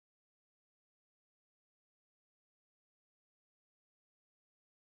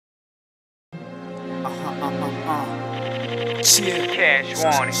Chill. Cash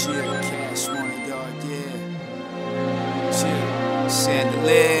wanted. Chill, cash wanted, dog, yeah. Chill.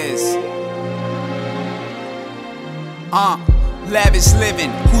 Chandeliers. Lavish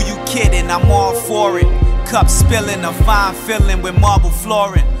living, who you kidding? I'm all for it. Cup spilling, a fine feeling with marble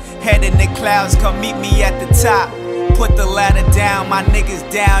flooring. Head in the clouds, come meet me at the top. Put the ladder down, my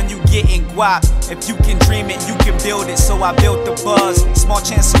niggas down, you getting guap. If you can dream it, you can build it, so I built the buzz. Small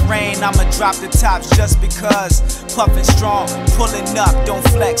chance of rain, I'ma drop the tops just because. Puffin' strong, pulling up, don't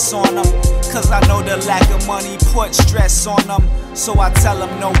flex on them. Cause I know the lack of money put stress on them. So I tell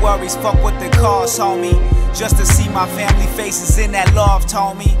them no worries, fuck what the cost, homie. Just to see my family faces in that loft,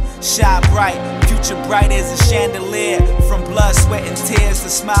 homie. Shine bright, future bright as a chandelier. From blood, sweat and tears, to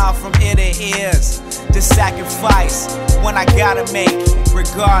smile from ear to ears. The sacrifice, one I gotta make.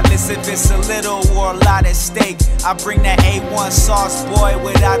 Regardless if it's a little or a lot at stake. I bring that A1 sauce, boy,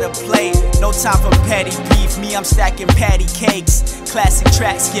 without a plate. No time for petty beef, me I'm stacking patty cakes. Classic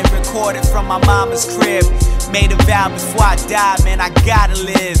tracks get recorded from my mama's crib. Made a vow before I die, man, I gotta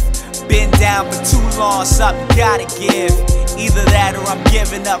live. Been down for too long, something gotta give. Either that or I'm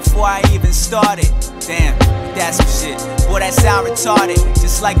giving up before I even started. Damn, that's some shit. Boy, that sound retarded.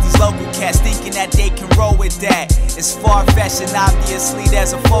 Just like these local cats thinking that they can roll with that. It's far-fetched and obviously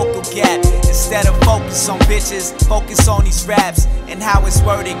there's a focal gap. Instead of focus on bitches, focus on these raps. And how it's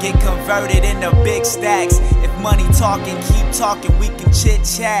worded, get converted into big stacks. If money talking, keep talking, we can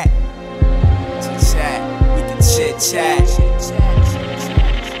chit-chat. Chit-chat, we can chit-chat.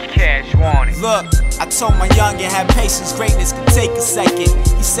 Cash wanted. Look, I told my youngin' have patience, greatness can take a second.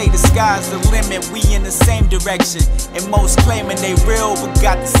 He say the sky's the limit, we in the same direction. And most claiming they real, but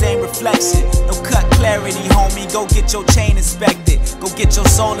got the same reflection. No cut clarity, homie, go get your chain inspected. Go get your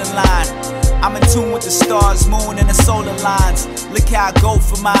soul in line. I'm in tune with the stars, moon, and the solar lines. Look how I go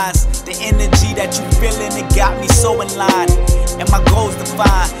for mines. The energy that you feelin', it got me so in line. And my goals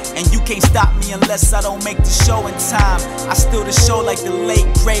defined, and you can't stop me unless I don't make the show in time. I steal the show like the late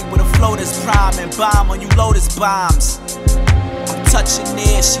great with a flow that's prime and bomb on you lotus bombs. I'm touching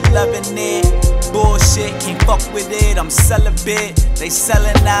it, she loving it. Bullshit, can't fuck with it, I'm celibate. They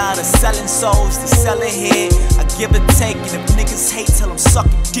selling out, they're selling souls, they sell a hit. I give and take, and if niggas hate, tell them suck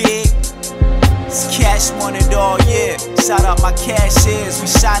a dick. It's cash wanted all year. Shout out my cashiers, we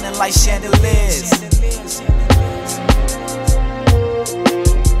shining like chandeliers.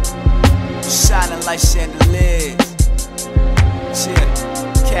 Shining like chandeliers. Shit,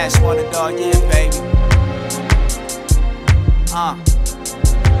 cash wanted all year, baby.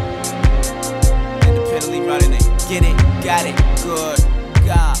 Independently running it, get it, got it, good,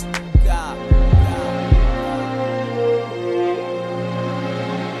 God.